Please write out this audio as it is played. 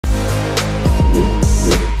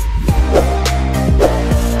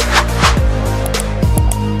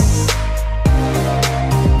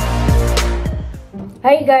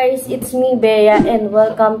Hi guys, it's me Bea and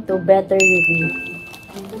welcome to Better Review.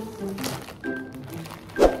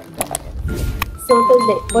 So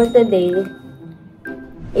for today,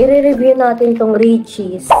 i-review natin tong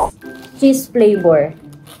Richeese cheese flavor.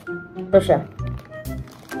 Ito siya.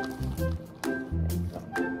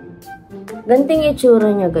 Ganting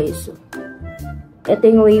itsura niya guys. Ito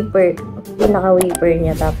yung wafer, pinaka-wafer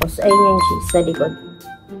niya. Tapos ayun yung cheese sa likod.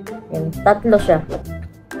 Yan, tatlo siya.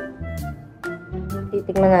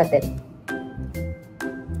 Titignan natin.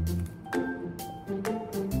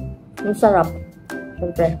 Ang sarap.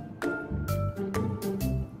 Siyempre.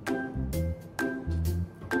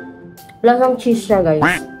 Lasang cheese siya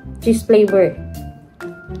guys. Cheese flavor.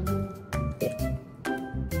 Okay.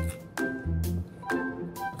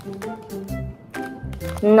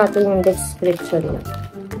 Natin yung description niya.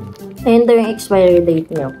 Ayun daw yung expiry date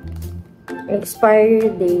niya.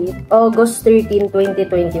 Expiry date, August 13,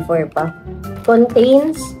 2024 pa.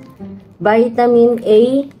 Contains vitamin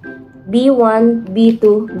A, B1,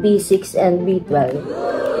 B2, B6, and B12.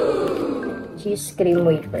 Cheese cream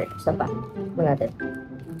wafer. Isa pa. Tignan natin.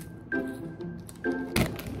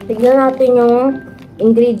 Tignan natin yung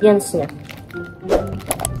ingredients niya.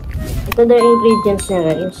 Ito daw yung ingredients niya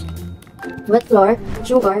guys. Wet flour,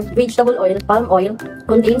 sugar, vegetable oil, palm oil,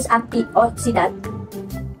 contains antioxidant,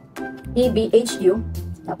 EBHU,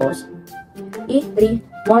 tapos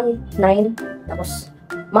E319, tapos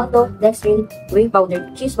maltodextrin, whey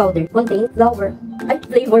powder, cheese powder, contain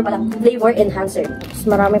flavor enhancer. Tapos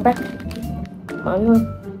marami pa. Ano?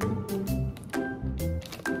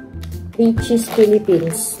 Richeese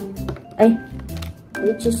Philippines. Ay,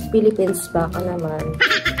 Richeese Philippines baka naman.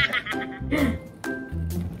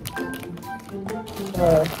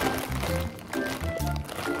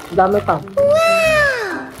 Dami pa.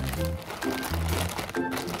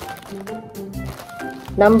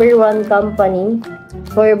 Number 1 company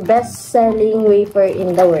for best-selling wafer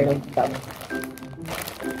in the world.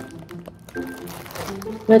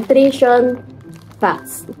 Nutrition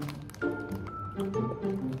facts.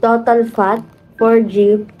 Total fat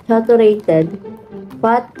 4G, saturated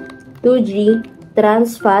fat 2G,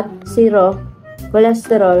 trans fat 0,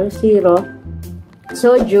 cholesterol 0,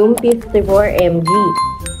 sodium 54 mg.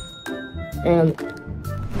 And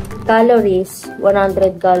calories,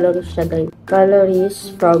 100 calories siya guys.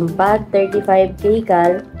 Calories from fat, 35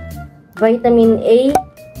 kcal. Vitamin A,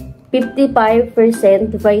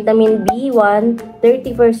 55%. Vitamin B1,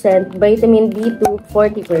 30%. Vitamin B2,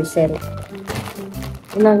 40%.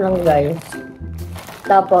 Yun lang guys.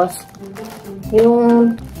 Tapos,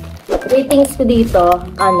 yung ratings ko dito,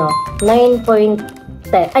 9.10.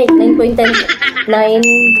 Ay, 9.10.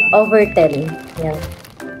 9/10. Yan.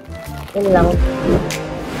 Yun lang.